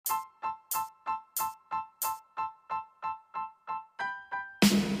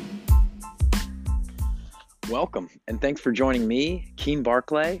Welcome, and thanks for joining me, Keen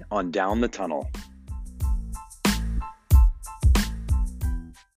Barclay, on Down the Tunnel.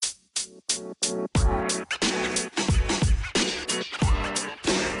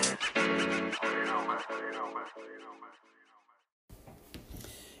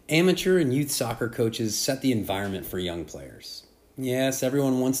 Amateur and youth soccer coaches set the environment for young players. Yes,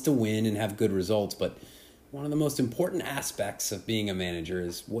 everyone wants to win and have good results, but one of the most important aspects of being a manager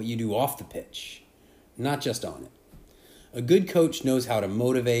is what you do off the pitch, not just on it. A good coach knows how to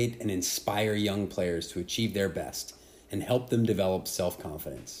motivate and inspire young players to achieve their best and help them develop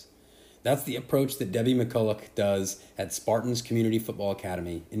self-confidence. That's the approach that Debbie McCulloch does at Spartans Community Football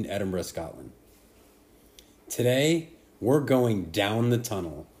Academy in Edinburgh, Scotland. Today, we're going down the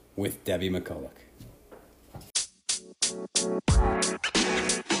tunnel with Debbie McCulloch.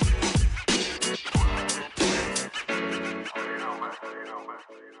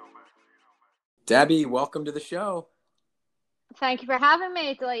 Debbie, welcome to the show. Thank you for having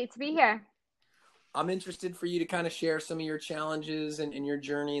me. Delighted to be here. I'm interested for you to kind of share some of your challenges and your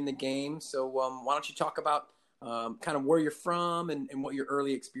journey in the game. So why don't you talk about kind of where you're from and what your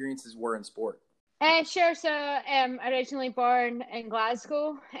early experiences were in sport? Sure. So originally born in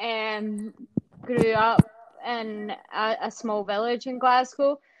Glasgow, grew up in a small village in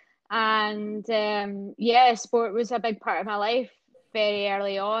Glasgow. And sport was a big part of my life very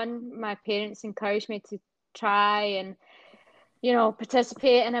early on. My parents encouraged me to try and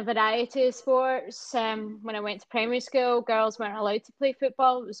participate in a variety of sports. When I went to primary school, girls weren't allowed to play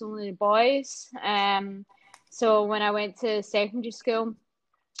football. It was only the boys. So when I went to secondary school,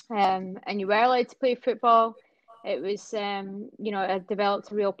 and you were allowed to play football, it was, I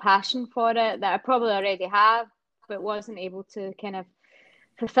developed a real passion for it that I probably already have, but wasn't able to kind of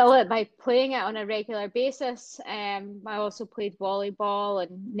fulfill it by playing it on a regular basis. I also played volleyball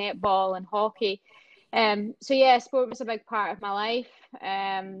and netball and hockey. Sport was a big part of my life.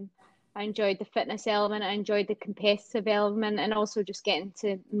 I enjoyed the fitness element. I enjoyed the competitive element, and also just getting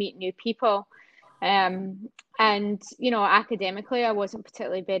to meet new people. Academically, I wasn't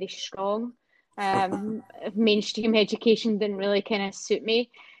particularly very strong. Mainstream education didn't really kind of suit me.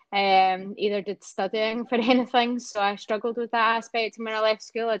 Either did studying for anything. So I struggled with that aspect. And when I left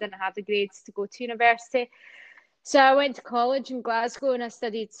school, I didn't have the grades to go to university. So I went to college in Glasgow and I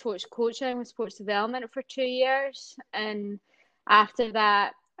studied sports coaching with sports development for 2 years. And after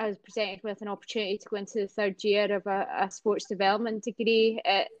that, I was presented with an opportunity to go into the third year of a sports development degree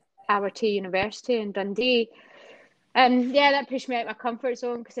at Abertay University in Dundee. And that pushed me out of my comfort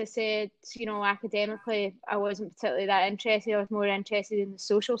zone because I said, academically, I wasn't particularly that interested. I was more interested in the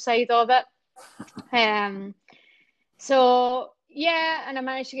social side of it. And I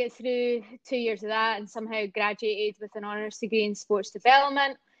managed to get through 2 years of that and somehow graduated with an honours degree in sports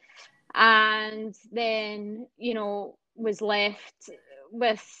development. And then, was left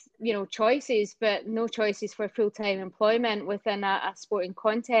with, choices, but no choices for full-time employment within a sporting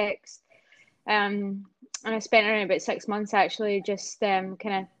context. And I spent around about 6 months actually just kind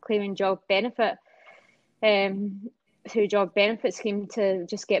of claiming job benefit through job benefit scheme to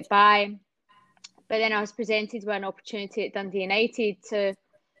just get by. But then I was presented with an opportunity at Dundee United to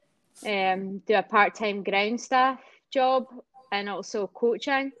do a part-time ground staff job and also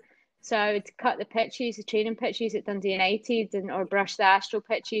coaching. So I would cut the training pitches at Dundee United or brush the Astro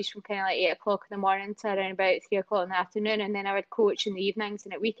pitches from kind of like 8 o'clock in the morning to around about 3 o'clock in the afternoon. And then I would coach in the evenings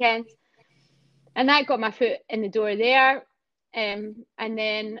and at weekends. And that got my foot in the door there. And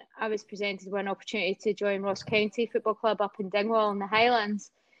then I was presented with an opportunity to join Ross County Football Club up in Dingwall in the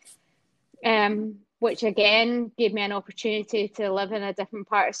Highlands, which again gave me an opportunity to live in a different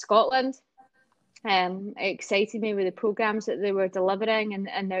part of Scotland. It excited me with the programmes that they were delivering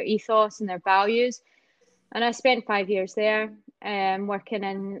and their ethos and their values. And I spent 5 years there working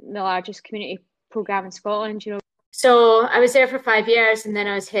in the largest community programme in Scotland, So I was there for 5 years and then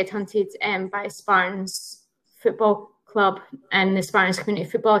I was headhunted by Spartans Football Club and the Spartans Community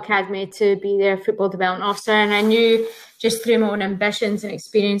Football Academy to be their football development officer. And I knew just through my own ambitions and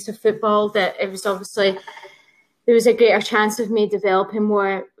experience of football that it was obviously, there was a greater chance of me developing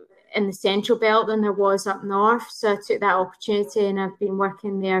more in the central belt than there was up north. So I took that opportunity and I've been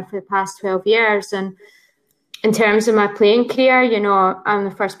working there for the past 12 years. And in terms of my playing career, I'm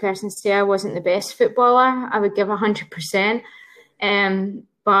the first person to say I wasn't the best footballer. I would give 100%.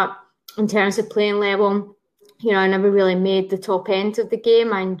 But in terms of playing level, I never really made the top end of the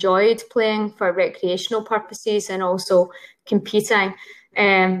game. I enjoyed playing for recreational purposes and also competing.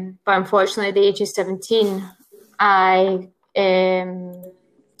 But unfortunately, at the age of 17, I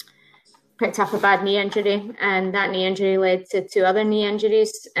picked up a bad knee injury, and that knee injury led to 2 other knee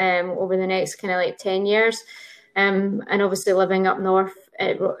injuries over the next kind of like 10 years. And obviously living up north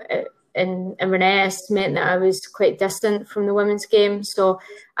in Inverness meant that I was quite distant from the women's game. So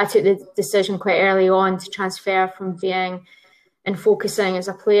I took the decision quite early on to transfer from being and focusing as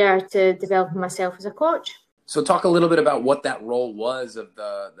a player to developing myself as a coach. So talk a little bit about what that role was of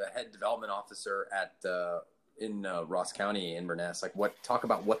the head development officer at in Ross County, Inverness. Talk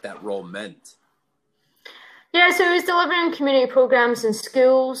about what that role meant. Yeah, so it was delivering community programs in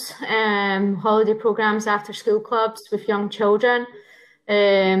schools, holiday programs, after school clubs with young children,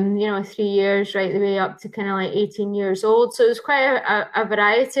 3 years right the way up to kind of like 18 years old. So it was quite a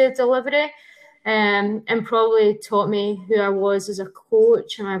variety of delivery, and probably taught me who I was as a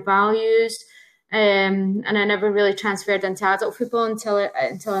coach and my values. And I never really transferred into adult football until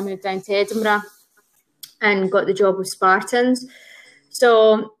I moved down to Edinburgh and got the job with Spartans.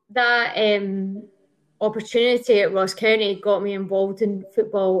 So that opportunity at Ross County got me involved in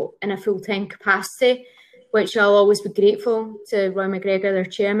football in a full-time capacity, which I'll always be grateful to Roy McGregor, their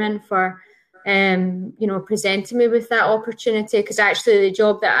chairman, for presenting me with that opportunity, because actually the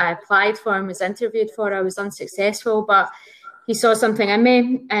job that I applied for and was interviewed for, I was unsuccessful, but he saw something in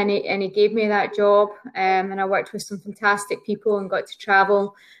me and he gave me that job, and I worked with some fantastic people and got to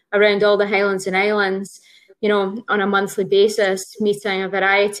travel around all the Highlands and Islands, on a monthly basis, meeting a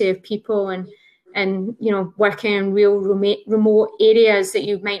variety of people and working in real remote areas that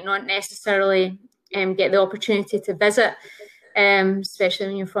you might not necessarily get the opportunity to visit, especially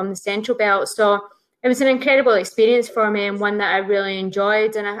when you're from the Central Belt. So it was an incredible experience for me, and one that I really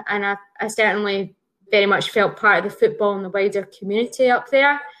enjoyed, and I certainly very much felt part of the football and the wider community up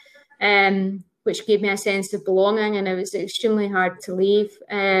there, which gave me a sense of belonging, and it was extremely hard to leave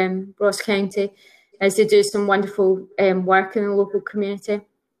Ross County, as they do some wonderful work in the local community.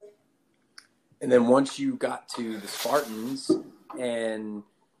 And then once you got to the Spartans and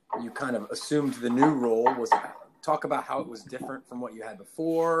you kind of assumed the new role, talk about how it was different from what you had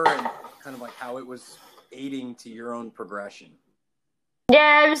before and kind of like how it was aiding to your own progression.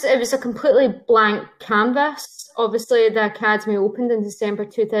 Yeah, it was a completely blank canvas. Obviously, the academy opened in December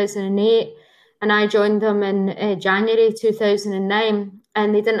 2008, and I joined them in January 2009,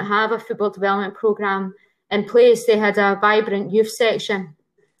 and they didn't have a football development programme in place. They had a vibrant youth section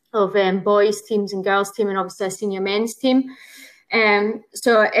of boys teams and girls team, and obviously a senior men's team.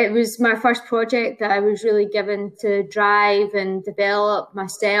 So it was my first project that I was really given to drive and develop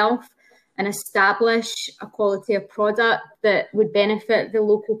myself and establish a quality of product that would benefit the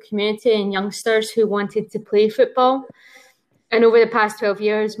local community and youngsters who wanted to play football. And over the past 12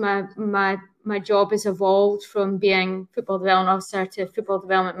 years, my job has evolved from being football development officer to football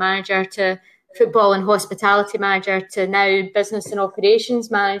development manager to football and hospitality manager to now business and operations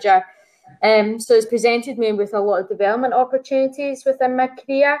manager. So it's presented me with a lot of development opportunities within my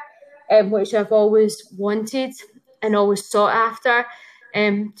career, which I've always wanted and always sought after,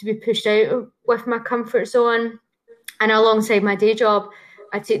 to be pushed out with my comfort zone. And alongside my day job,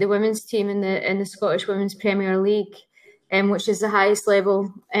 I take the women's team in the Scottish Women's Premier League, which is the highest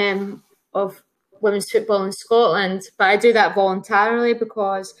level of women's football in Scotland. But I do that voluntarily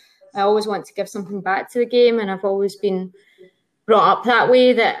because I always want to give something back to the game, and I've always been brought up that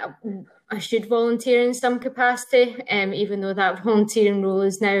way, that I should volunteer in some capacity, even though that volunteering role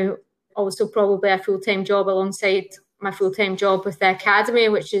is now also probably a full-time job alongside my full-time job with the academy,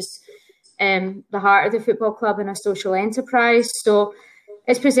 which is the heart of the football club and a social enterprise. So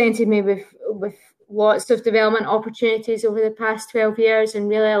it's presented me with lots of development opportunities over the past 12 years and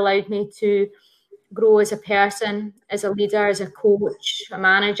really allowed me to grow as a person, as a leader, as a coach, a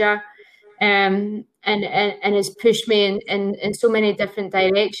manager, and has pushed me in so many different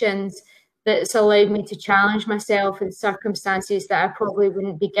directions that's allowed me to challenge myself in circumstances that I probably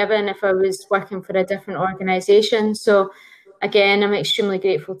wouldn't be given if I was working for a different organisation. So again, I'm extremely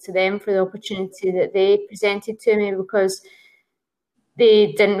grateful to them for the opportunity that they presented to me, because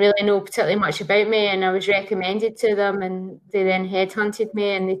they didn't really know particularly much about me, and I was recommended to them, and they then headhunted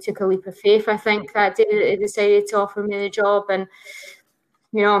me, and they took a leap of faith, I think, that day that they decided to offer me the job. And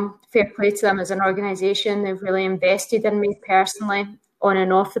fair play to them as an organisation. They've really invested in me personally, on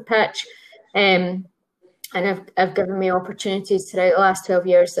and off the pitch. And have given me opportunities throughout the last 12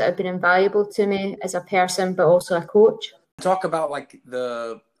 years that have been invaluable to me as a person, but also a coach. Talk about like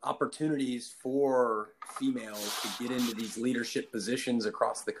the opportunities for females to get into these leadership positions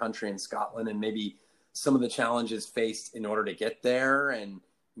across the country in Scotland, and maybe some of the challenges faced in order to get there, and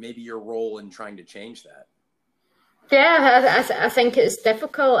maybe your role in trying to change that. Yeah, I think it's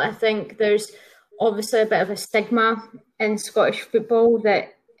difficult. I think there's obviously a bit of a stigma in Scottish football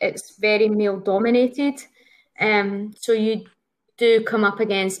that it's very male dominated. So you do come up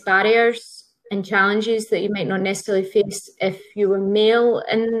against barriers and challenges that you might not necessarily face if you were male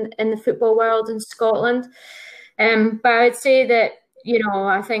in the football world in Scotland. But I'd say that,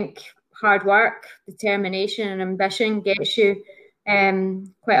 I think hard work, determination and ambition gets you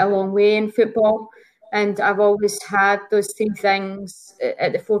quite a long way in football. And I've always had those three things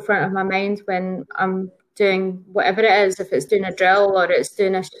at the forefront of my mind when I'm doing whatever it is, if it's doing a drill or it's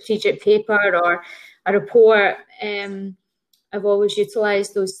doing a strategic paper or a report. I've always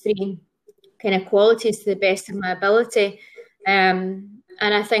utilised those three kind of qualities to the best of my ability.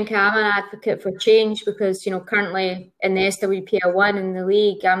 And I think I'm an advocate for change because, currently in the SWPL1 in the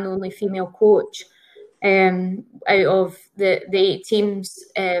league, I'm the only female coach out of the 8 teams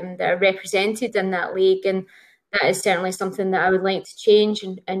that are represented in that league. And that is certainly something that I would like to change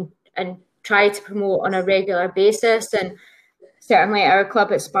and try to promote on a regular basis. And certainly at our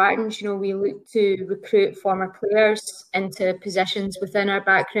club at Spartans, we look to recruit former players into positions within our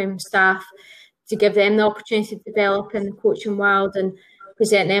backroom staff to give them the opportunity to develop in the coaching world and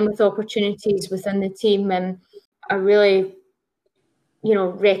present them with opportunities within the team. And I really,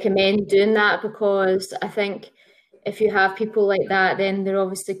 recommend doing that because I think if you have people like that, then they're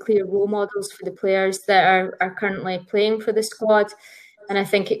obviously clear role models for the players that are currently playing for the squad. And I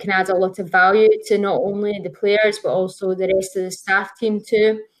think it can add a lot of value to not only the players, but also the rest of the staff team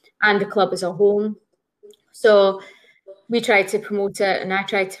too, and the club as a whole. So we try to promote it, and I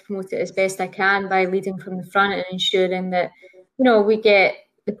try to promote it as best I can by leading from the front and ensuring that, we get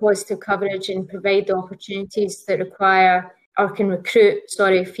the positive coverage and provide the opportunities that require or can recruit,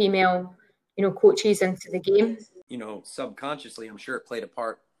 female, coaches into the game. Subconsciously, I'm sure it played a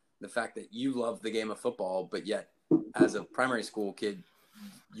part, the fact that you love the game of football, but yet as a primary school kid,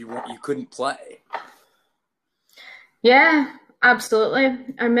 you couldn't play. Yeah,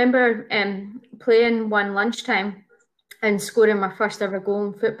 absolutely. I remember playing one lunchtime and scoring my first ever goal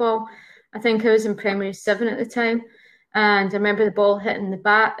in football. I think I was in primary 7 at the time. And I remember the ball hitting the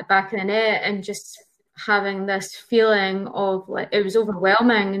back of the net and just having this feeling of it was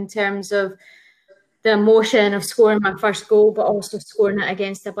overwhelming in terms of the emotion of scoring my first goal, but also scoring it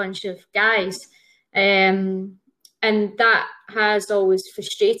against a bunch of guys. And that has always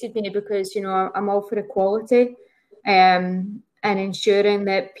frustrated me because, I'm all for equality and ensuring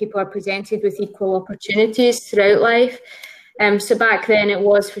that people are presented with equal opportunities throughout life. So back then it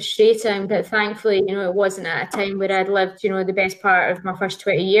was frustrating, but thankfully, it wasn't at a time where I'd lived, the best part of my first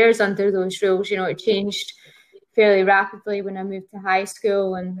 20 years under those rules. It changed fairly rapidly when I moved to high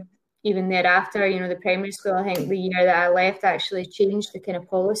school, and even thereafter, the primary school, I think the year that I left actually changed the kind of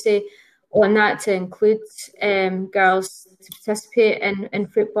policy on that to include girls to participate in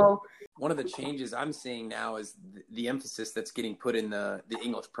football. One of the changes I'm seeing now is the emphasis that's getting put in the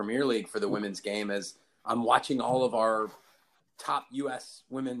English Premier League for the women's game, as I'm watching all of our top U.S.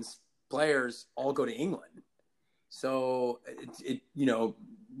 women's players all go to England. So,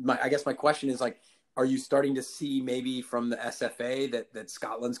 I guess my question is, are you starting to see maybe from the SFA that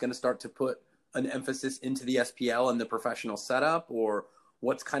Scotland's going to start to put an emphasis into the SPL and the professional setup, or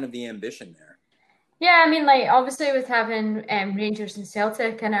what's kind of the ambition there? Yeah, obviously with having Rangers and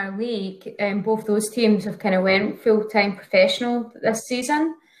Celtic in our league, both those teams have kind of went full-time professional this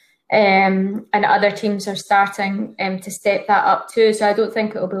season. And other teams are starting to step that up too. So I don't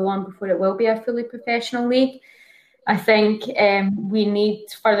think it'll be long before it will be a fully professional league. I think we need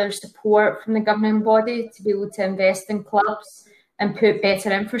further support from the governing body to be able to invest in clubs and put better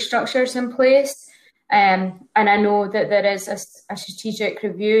infrastructures in place. And I know that there is a strategic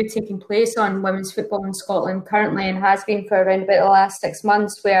review taking place on women's football in Scotland currently, and has been for around about the last 6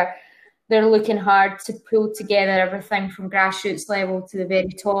 months, where they're looking hard to pull together everything from grassroots level to the very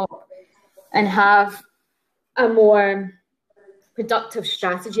top and have a more productive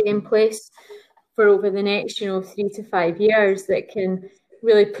strategy in place for over the next, 3 to 5 years that can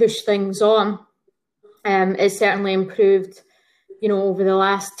really push things on. It's certainly improved, over the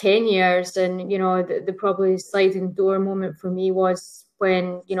last 10 years. And, the probably sliding door moment for me was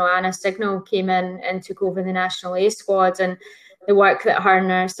when, Anna Signal came in and took over the National A squad, and the work that her and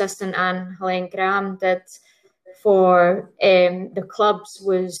her assistant Anne-Helene Graham did for the clubs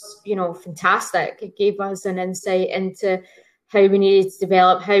was, fantastic. It gave us an insight into how we needed to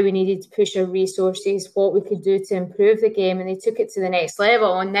develop, how we needed to push our resources, what we could do to improve the game, and they took it to the next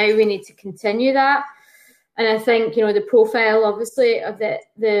level. And now we need to continue that. And I think, the profile, obviously, of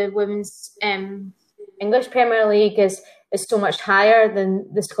the women's English Premier League is so much higher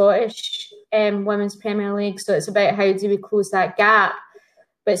than the Scottish Women's Premier League. So it's about how do we close that gap.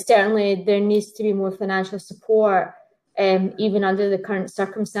 But certainly there needs to be more financial support even under the current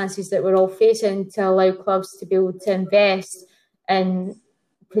circumstances that we're all facing, to allow clubs to be able to invest and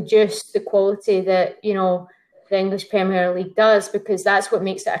produce the quality that, you know, the English Premier League does, because that's what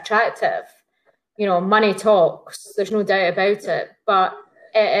makes it attractive. You know, money talks, there's no doubt about it, but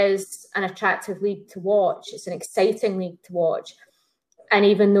it is an attractive league to watch. It's an exciting league to watch. And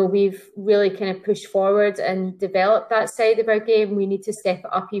even though we've really kind of pushed forward and developed that side of our game, we need to step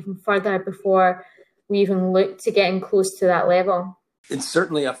it up even further before we even look to getting close to that level. It's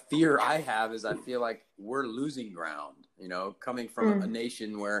certainly a fear I have, is I feel like we're losing ground, you know, coming from a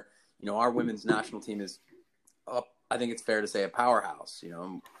nation where, you know, our women's national team is up, I think it's fair to say, a powerhouse, you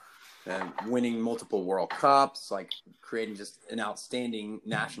know, and winning multiple World Cups, like creating just an outstanding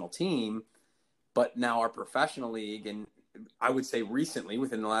national team. But now our professional league, and I would say recently,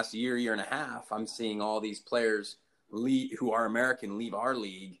 within the last year and a half, I'm seeing all these players who are American leave our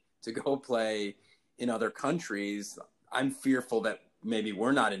league to go play in other countries. I'm fearful that maybe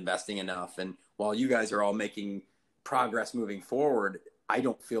we're not investing enough. And while you guys are all making progress moving forward, I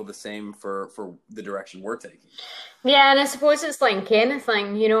don't feel the same for the direction we're taking. Yeah, and I suppose it's like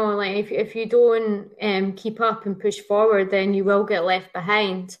anything, you know, like if you don't keep up and push forward, then you will get left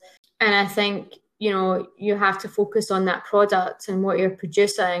behind. And I think, you know, you have to focus on that product and what you're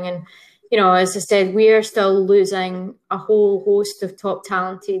producing. And, you know, as I said, we are still losing a whole host of top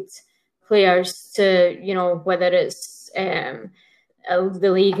talented players to, you know, whether it's the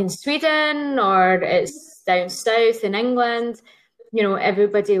league in Sweden or it's down south in England. You know,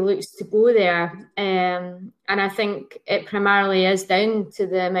 everybody looks to go there. And I think it primarily is down to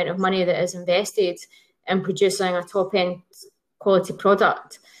the amount of money that is invested in producing a top-end quality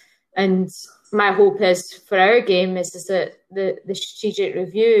product. And my hope is for our game is that the strategic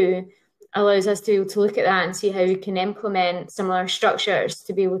review allows us to be able to look at that and see how we can implement similar structures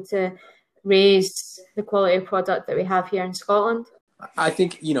to be able to raise the quality of product that we have here in Scotland. I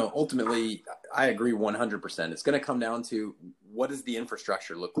think, you know, ultimately, I agree 100%. It's going to come down to, what does the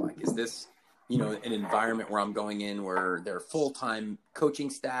infrastructure look like? Is this, you know, an environment where I'm going in where there are full-time coaching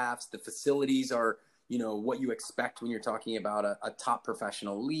staffs, the facilities are, you know, what you expect when you're talking about a top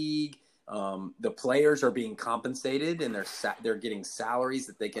professional league. The players are being compensated and they're getting salaries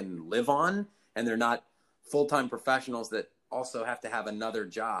that they can live on, and they're not full-time professionals that also have to have another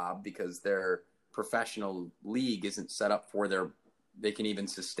job because their professional league isn't set up for they can even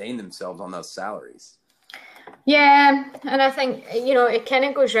sustain themselves on those salaries. Yeah, and I think, you know, it kind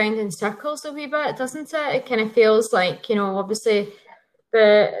of goes round in circles a wee bit, doesn't it? It kind of feels like, you know, obviously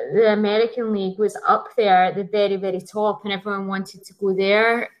the American League was up there at the very, very top and everyone wanted to go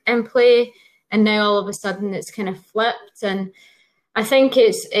there and play. And now all of a sudden it's kind of flipped. And I think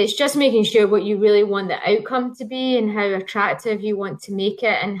it's just making sure what you really want the outcome to be and how attractive you want to make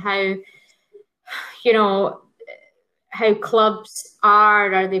it, and how, you know, how clubs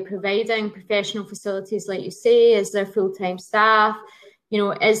are they providing professional facilities, like you say? Is there full-time staff? You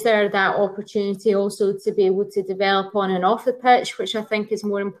know, is there that opportunity also to be able to develop on and off the pitch, which I think is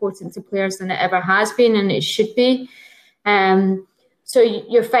more important to players than it ever has been, and it should be. So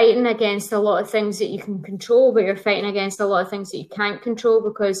you're fighting against a lot of things that you can control, but you're fighting against a lot of things that you can't control,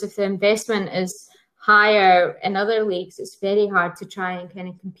 because if the investment is higher in other leagues, it's very hard to try and kind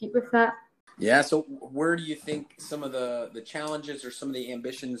of compete with that. Yeah, so where do you think some of the challenges or some of the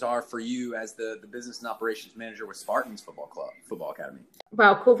ambitions are for you as the business and operations manager with Spartans Football Academy?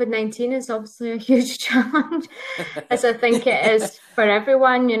 Well, COVID-19 is obviously a huge challenge, as I think it is for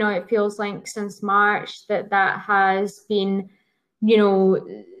everyone. You know, it feels like since March that has been, you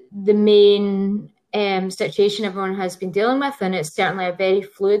know, the main situation everyone has been dealing with, and it's certainly a very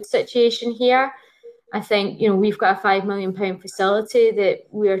fluid situation here. I think, you know, we've got a £5 million facility that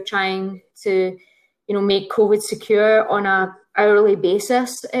we're trying to, you know, make COVID secure on a hourly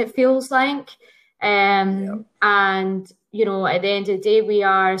basis, it feels like. And, you know, at the end of the day, we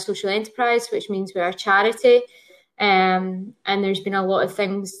are a social enterprise, which means we're a charity. And there's been a lot of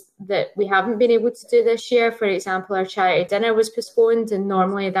things that we haven't been able to do this year. For example, our charity dinner was postponed, and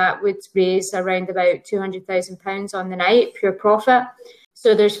normally that would raise around about £200,000 on the night, pure profit.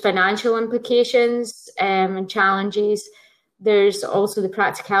 So there's financial implications and challenges. There's also the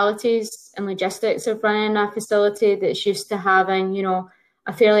practicalities and logistics of running a facility that's used to having, you know,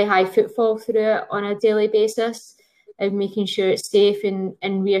 a fairly high footfall through it on a daily basis, and making sure it's safe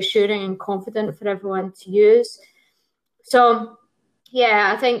and reassuring and confident for everyone to use. So,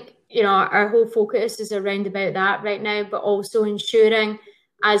 yeah, I think, you know, our whole focus is around about that right now, but also ensuring,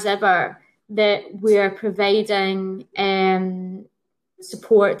 as ever, that we are providing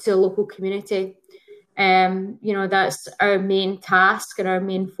support to the local community. You know, that's our main task and our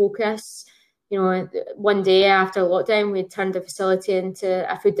main focus. one day after lockdown, we turned the facility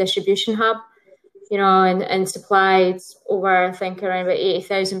into a food distribution hub, and supplied over, I think, around about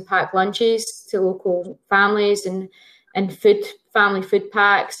 80,000 packed lunches to local families and family food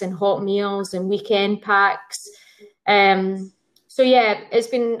packs and hot meals and weekend packs. So yeah, it's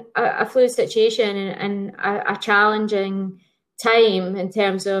been a fluid situation and a challenging time in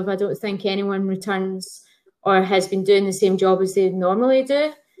terms of, I don't think anyone returns or has been doing the same job as they normally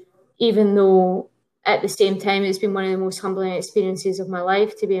do, even though at the same time it's been one of the most humbling experiences of my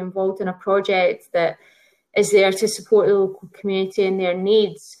life to be involved in a project that is there to support the local community and their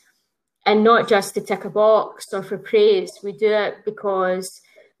needs, and not just to tick a box or for praise. We do it because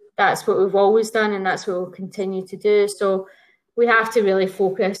that's what we've always done and that's what we'll continue to do. So we have to really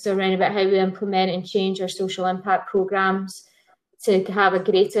focus around about how we implement and change our social impact programs to have a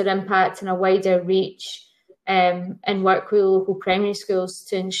greater impact and a wider reach, and work with local primary schools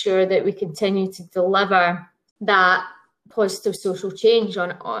to ensure that we continue to deliver that positive social change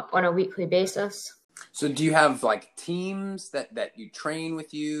on a weekly basis. So do you have like teams that you train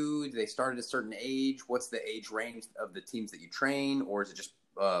with you? Do they start at a certain age? What's the age range of the teams that you train, or is it just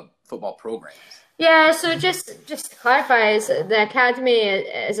football programs? Yeah, so just to clarify, the academy,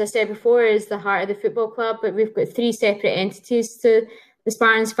 as I said before, is the heart of the football club, but we've got 3 separate entities to the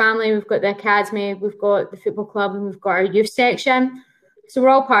Spartans family. We've got the academy, we've got the football club, and we've got our youth section. So we're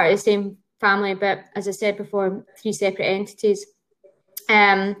all part of the same family, but as I said before, 3 separate entities.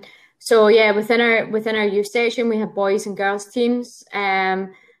 So yeah, within our youth section, we have boys and girls teams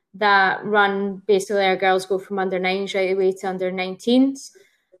that run. Basically, our girls go from under 9s right away to under 19s.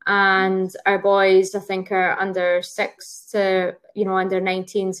 And our boys, I think, are under 6 to, under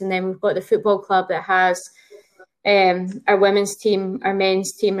 19s. And then we've got the football club that has our women's team, our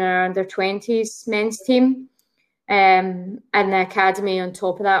men's team, and our under 20s men's team. And the academy on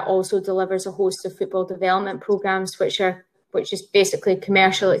top of that also delivers a host of football development programs, which is basically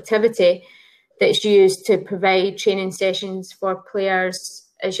commercial activity that's used to provide training sessions for players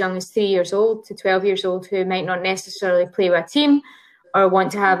as young as 3 years old to 12 years old who might not necessarily play with a team or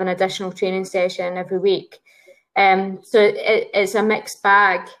want to have an additional training session every week. So it's a mixed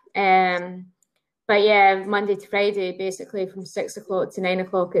bag. But yeah, Monday to Friday, basically from 6 o'clock to 9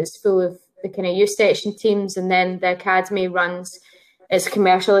 o'clock, is full of the kind of youth section teams, and then the academy runs its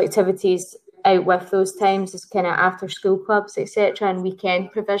commercial activities out with those times as kind of after school clubs, etc., and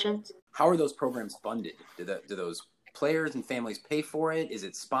weekend provisions. How are those programs funded? Do those players and families pay for it? Is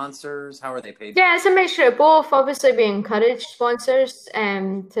it sponsors? How are they paid? Yeah, it's a mixture of both. Obviously, we encourage sponsors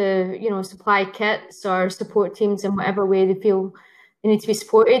to supply kits or support teams in whatever way they feel they need to be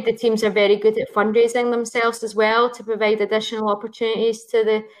supported. The teams are very good at fundraising themselves as well to provide additional opportunities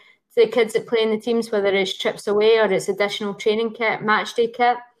to the kids that play in the teams, whether it's trips away or it's additional training kit, match day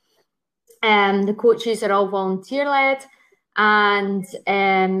kit. The coaches are all volunteer led, and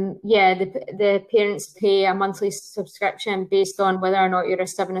the parents pay a monthly subscription based on whether or not you're a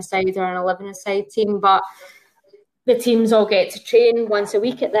 7-a-side or an 11-a-side team. But the teams all get to train once a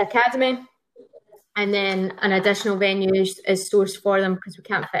week at the academy, and then an additional venue is sourced for them because we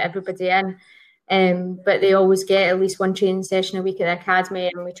can't fit everybody in. But they always get at least one training session a week at the academy,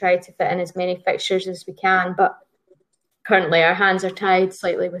 and we try to fit in as many fixtures as we can. But currently our hands are tied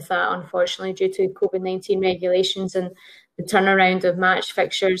slightly with that, unfortunately, due to COVID-19 regulations and the turnaround of match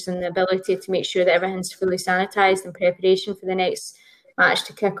fixtures and the ability to make sure that everything's fully sanitised in preparation for the next match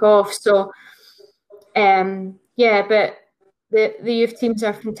to kick off. So, but the youth teams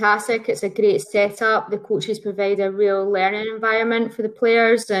are fantastic. It's a great setup. The coaches provide a real learning environment for the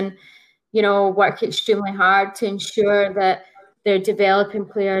players and, work extremely hard to ensure that they're developing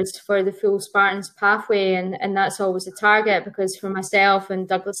players for the full Spartans pathway. And that's always a target, because for myself and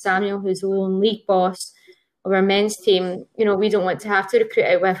Douglas Samuel, who's the lone league boss of our men's team, we don't want to have to recruit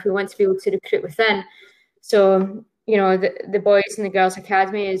out with. We want to be able to recruit within. So, the boys and the girls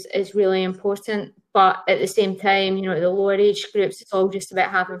academy is really important. But at the same time, the lower age groups, it's all just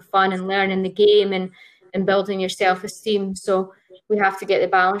about having fun and learning the game and building your self-esteem. So we have to get the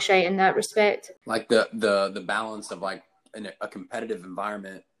balance right in that respect. Like the balance of like a competitive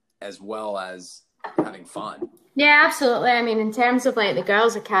environment as well as having fun. Yeah, absolutely. I mean, in terms of like the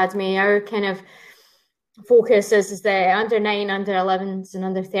girls academy, our kind of focus is the under 9, under 11s and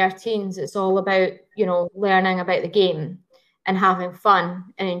under 13s. It's all about, learning about the game and having fun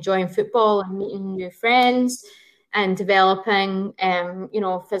and enjoying football and meeting new friends and developing,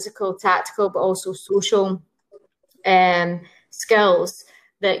 physical, tactical, but also social skills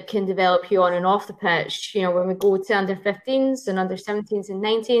that can develop you on and off the pitch. When we go to under 15s and under 17s and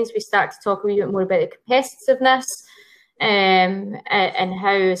 19s, we start to talk a wee bit more about the competitiveness and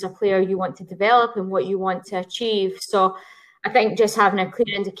how as a player you want to develop and what you want to achieve. So I think just having a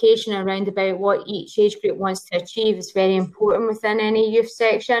clear indication around about what each age group wants to achieve is very important within any youth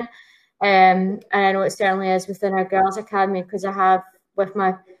section. And I know it certainly is within our girls' academy, because I have, with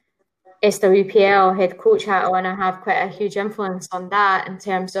my SWPL head coach hat on, I have quite a huge influence on that in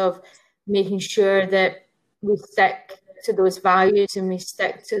terms of making sure that we stick to those values and we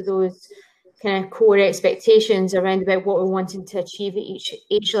stick to those kind of core expectations around about what we're wanting to achieve at each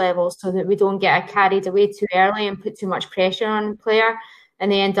age level, so that we don't get carried away too early and put too much pressure on a player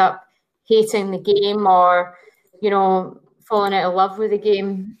and they end up hating the game or, you know, falling out of love with the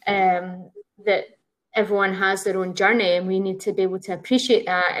game. That everyone has their own journey, and we need to be able to appreciate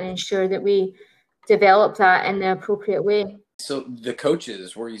that and ensure that we develop that in the appropriate way. So the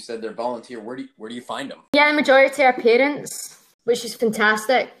coaches, where you said they're volunteer, where do you find them? Yeah, the majority are parents, which is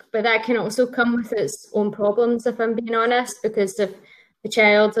fantastic, but that can also come with its own problems, if I'm being honest, because if the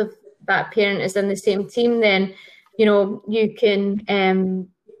child of that parent is in the same team, then, you know, you can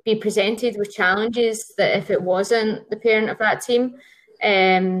be presented with challenges that if it wasn't the parent of that team,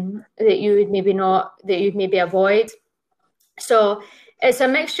 that you'd maybe avoid. So it's a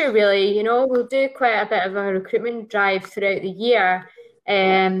mixture, really. You know, we'll do quite a bit of a recruitment drive throughout the year,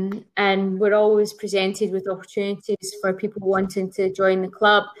 and we're always presented with opportunities for people wanting to join the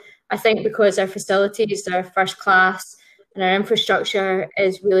club. I think because our facilities are first class and our infrastructure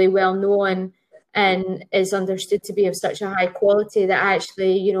is really well known and is understood to be of such a high quality, that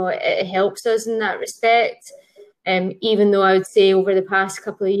actually, you know, it helps us in that respect. Even though I would say over the past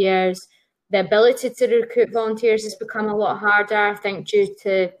couple of years, the ability to recruit volunteers has become a lot harder, I think, due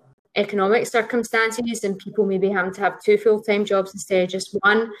to economic circumstances and people maybe having to have 2 full-time jobs instead of just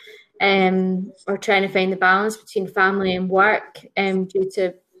one, or trying to find the balance between family and work, due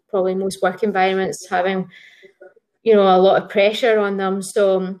to probably most work environments having, you know, a lot of pressure on them.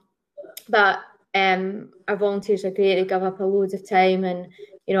 So, but our volunteers are great. They give up a load of time, and,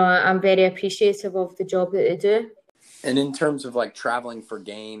 you know, I'm very appreciative of the job that they do. And in terms of like traveling for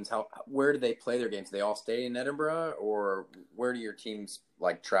games, where do they play their games? Do they all stay in Edinburgh, or where do your teams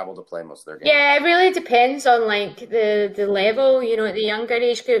like travel to play most of their games? Yeah, it really depends on like the level. You know, at the younger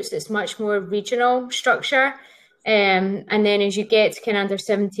age groups, it's much more regional structure. And then as you get to kind of under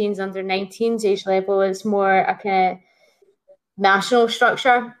 17s, under 19s age level, it's more a kind of national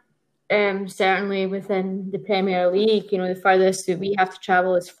structure. Certainly within the Premier League, you know, the furthest that we have to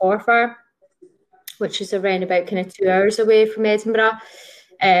travel is Forfar, which is around about kind of 2 hours away from Edinburgh.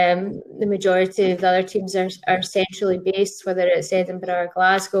 The majority of the other teams are centrally based, whether it's Edinburgh or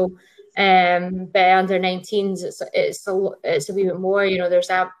Glasgow. But under 19s, it's a wee bit more. You know,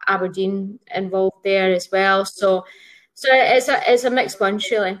 there's Aberdeen involved there as well. So it's a mixed bunch,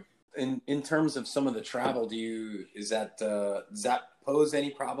 really. In terms of some of the travel, does that pose any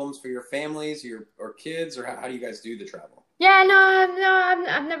problems for your families, or kids, or how do you guys do the travel? Yeah, no,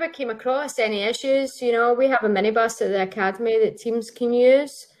 I've never came across any issues. You know, we have a minibus at the academy that teams can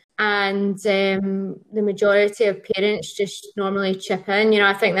use, and the majority of parents just normally chip in. You know,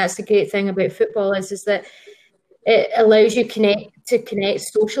 I think that's the great thing about football is that it allows you to connect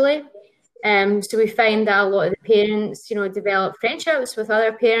socially. So we find that a lot of the parents, you know, develop friendships with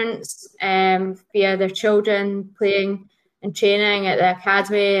other parents via their children playing and training at the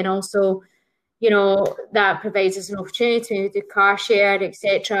academy, and also, you know, that provides us an opportunity to do car share,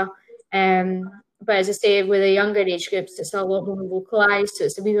 etc. But as I say, with the younger age groups, it's a lot more localised, so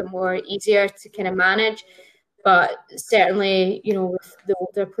it's a wee bit more easier to kind of manage. But certainly, you know, with the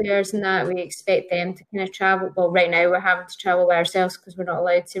older players and that, we expect them to kind of travel. Well, right now we're having to travel by ourselves because we're not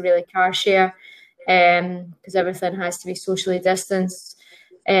allowed to really car share, because everything has to be socially distanced.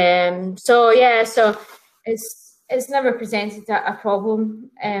 So it's never presented a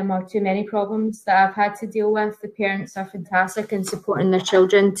problem or too many problems that I've had to deal with. The parents are fantastic in supporting their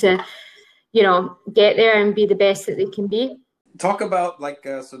children to, you know, get there and be the best that they can be. Talk about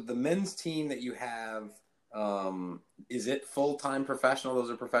so the men's team that you have, is it full-time professional? Those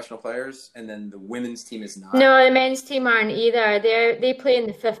are professional players, and then the women's team is not? No, the men's team aren't either. They play in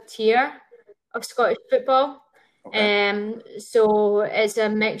the 5th tier of Scottish football. Okay. So it's a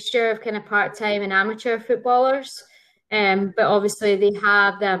mixture of kind of part-time and amateur footballers. But obviously they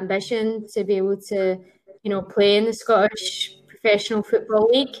have the ambition to be able to, you know, play in the Scottish Professional Football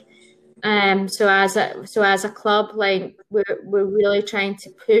League. So as a club, like we're really trying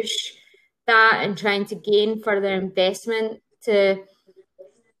to push that and trying to gain further investment to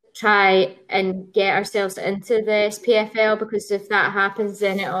try and get ourselves into the SPFL, because if that happens,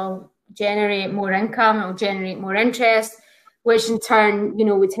 then it'll generate more income, it'll generate more interest, which in turn,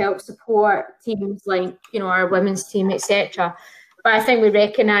 would help support teams like, our women's team, etc. But I think we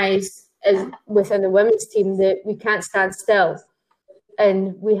recognise within the women's team that we can't stand still,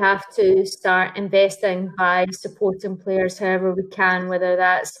 and we have to start investing by supporting players however we can, whether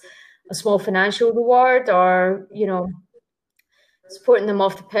that's a small financial reward or, supporting them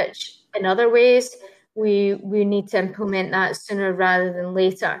off the pitch in other ways. We need to implement that sooner rather than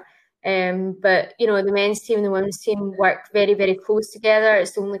later. But, the men's team and the women's team work very, very close together.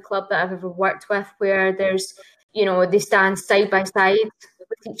 It's the only club that I've ever worked with where there's, they stand side by side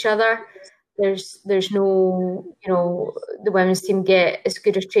with each other. There's no, the women's team get as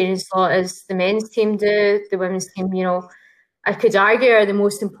good a training slot as the men's team do. The women's team, I could argue are the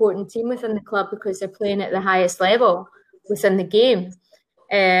most important team within the club because they're playing at the highest level within the game.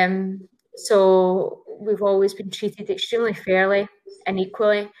 So we've always been treated extremely fairly and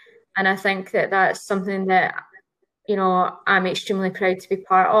equally. And I think that that's something that, I'm extremely proud to be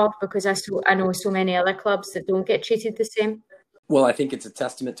part of, because I know so many other clubs that don't get treated the same. Well, I think it's a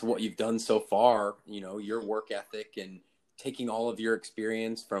testament to what you've done so far, your work ethic and taking all of your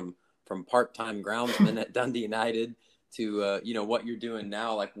experience from part-time groundsman at Dundee United to, what you're doing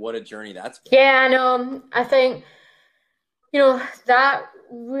now. Like, what a journey that's been. Yeah, I know. I think, that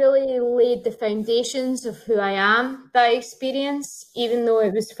really laid the foundations of who I am, that experience, even though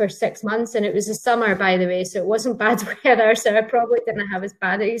it was for 6 months, and it was the summer, by the way, so it wasn't bad weather, so I probably didn't have as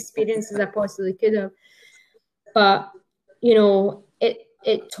bad an experience as I possibly could have. But,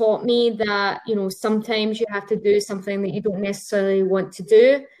 it taught me that, sometimes you have to do something that you don't necessarily want to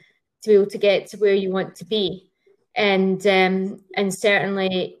do to be able to get to where you want to be. And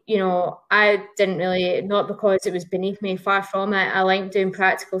certainly, I didn't really, not because it was beneath me, far from it. I like doing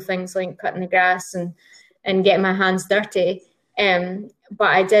practical things like cutting the grass and getting my hands dirty. But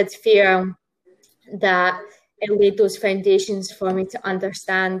I did feel that it laid those foundations for me to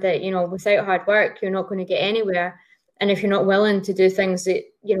understand that, without hard work, you're not going to get anywhere. And if you're not willing to do things that,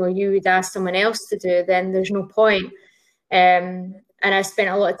 you would ask someone else to do, then there's no point. And I spent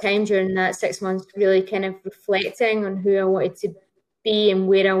a lot of time during that 6 months really kind of reflecting on who I wanted to be and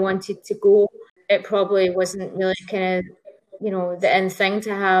where I wanted to go. It probably wasn't really kind of, the end thing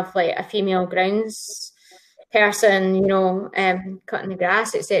to have like a female grounds person, cutting the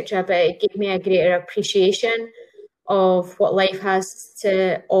grass, etc. But it gave me a greater appreciation of what life has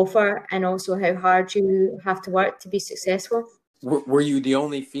to offer and also how hard you have to work to be successful. Were you the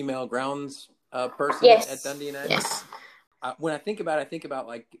only female grounds person yes. at Dundee United? Yes. When I think about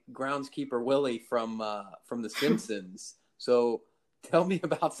like groundskeeper Willie from The Simpsons. So tell me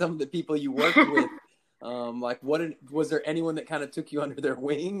about some of the people you worked with. Was there anyone that kind of took you under their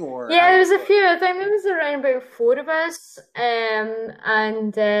wing, or? Yeah, there was a few. I think there was around about 4 of us, I'm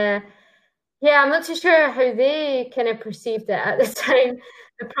not too sure how they kind of perceived it at the time.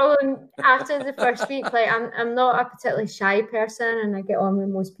 The problem after the first week, like I'm not a particularly shy person, and I get on with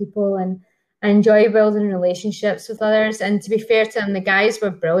most people, and I enjoy building relationships with others. And to be fair to them, the guys were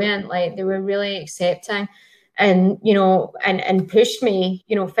brilliant. Like, they were really accepting and, and pushed me,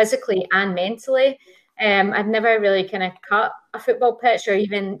 physically and mentally. I'd never really kind of cut a football pitch or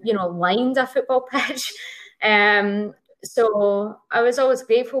even, lined a football pitch. So I was always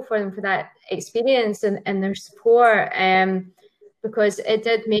grateful for them for that experience and their support, because it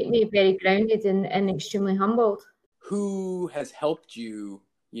did make me very grounded and extremely humbled. Who has helped you,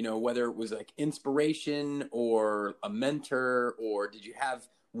 whether it was like inspiration or a mentor, or did you have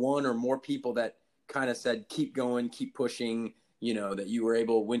one or more people that kind of said, keep going, keep pushing, that you were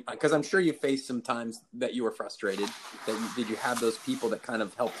able to win? Because I'm sure you faced some times that you were frustrated. Did you have those people that kind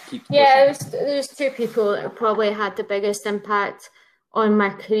of helped keep pushing? Yeah, there's 2 people that probably had the biggest impact on my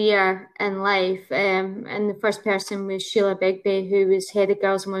career in life. And the first person was Sheila Begbie, who was head of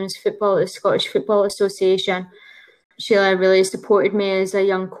girls and women's football at the Scottish Football Association. Sheila really supported me as a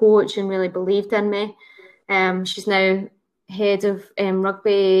young coach and really believed in me. She's now head of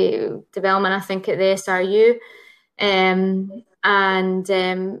rugby development, I think, at the SRU.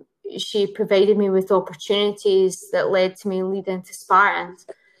 She provided me with opportunities that led to me leading to Spartans,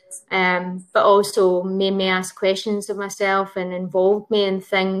 but also made me ask questions of myself and involved me in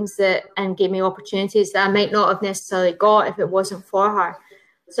things and gave me opportunities that I might not have necessarily got if it wasn't for her.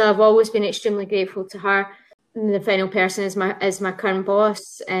 So I've always been extremely grateful to her. And the final person is my current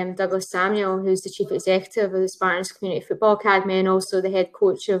boss, Douglas Samuel, who's the chief executive of the Spartans Community Football Academy and also the head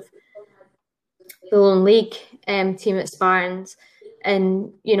coach of the Lone League team at Spartans.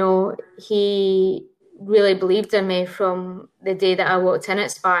 And, he really believed in me from the day that I walked in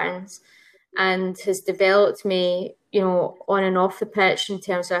at Spartans, and has developed me, on and off the pitch in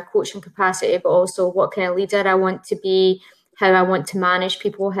terms of a coaching capacity, but also what kind of leader I want to be, how I want to manage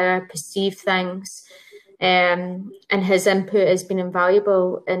people, how I perceive things. And his input has been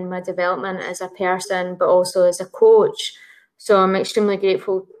invaluable in my development as a person, but also as a coach. So I'm extremely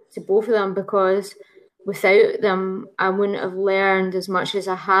grateful to both of them, because without them, I wouldn't have learned as much as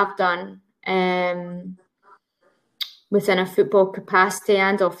I have done within a football capacity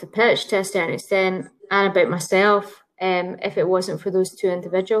and off the pitch to a certain extent, and about myself, if it wasn't for those two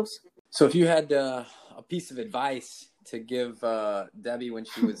individuals. So if you had a piece of advice to give Debbie when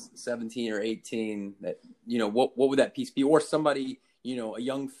she was 17 or 18, that, what would that piece be? Or somebody, a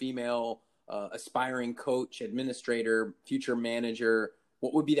young female, aspiring coach, administrator, future manager,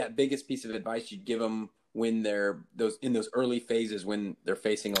 what would be that biggest piece of advice you'd give them when they're in those early phases when they're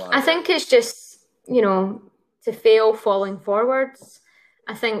facing a lot? I think it's just, to fail falling forwards.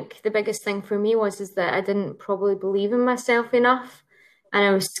 I think the biggest thing for me is that I didn't probably believe in myself enough, and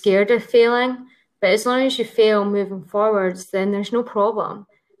I was scared of failing. But as long as you fail moving forwards, then there's no problem.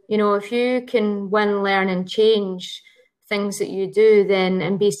 If you can win, learn, and change things that you do, then,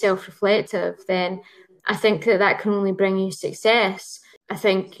 and be self-reflective, then I think that can only bring you success. I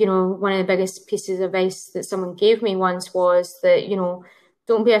think, one of the biggest pieces of advice that someone gave me once was that,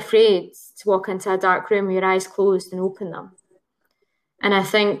 don't be afraid to walk into a dark room with your eyes closed and open them. And I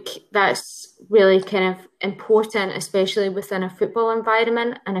think that's really kind of important, especially within a football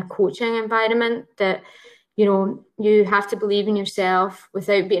environment and a coaching environment, that, you have to believe in yourself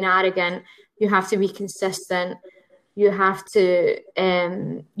without being arrogant. You have to be consistent. You have to,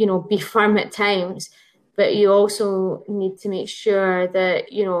 be firm at times, but you also need to make sure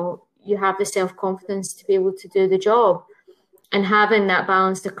that, you have the self-confidence to be able to do the job. And having that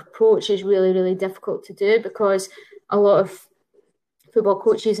balanced approach is really, really difficult to do, because a lot of football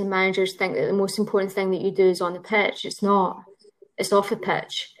coaches and managers think that the most important thing that you do is on the pitch. It's not. It's off the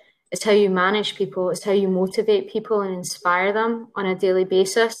pitch. It's how you manage people. It's how you motivate people and inspire them on a daily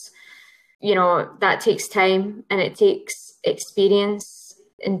basis. That takes time, and it takes experience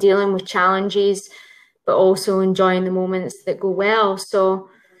in dealing with challenges, but also enjoying the moments that go well. So,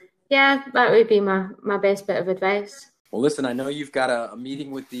 yeah, that would be my best bit of advice. Well, listen, I know you've got a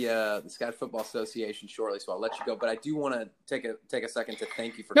meeting with the Scottish Football Association shortly, so I'll let you go. But I do want to take a second to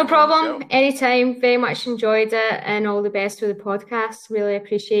thank you for no coming on the problem. show. Anytime. Very much enjoyed it, and all the best with the podcast. Really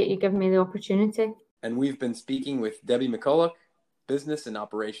appreciate you giving me the opportunity. And we've been speaking with Debbie McCulloch, Business and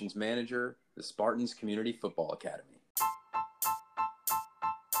Operations Manager, the Spartans Community Football Academy.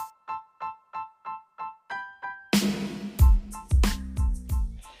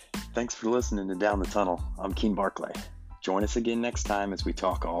 Thanks for listening to Down the Tunnel. I'm Keen Barclay. Join us again next time as we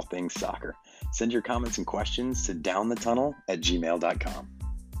talk all things soccer. Send your comments and questions to downthetunnel@gmail.com.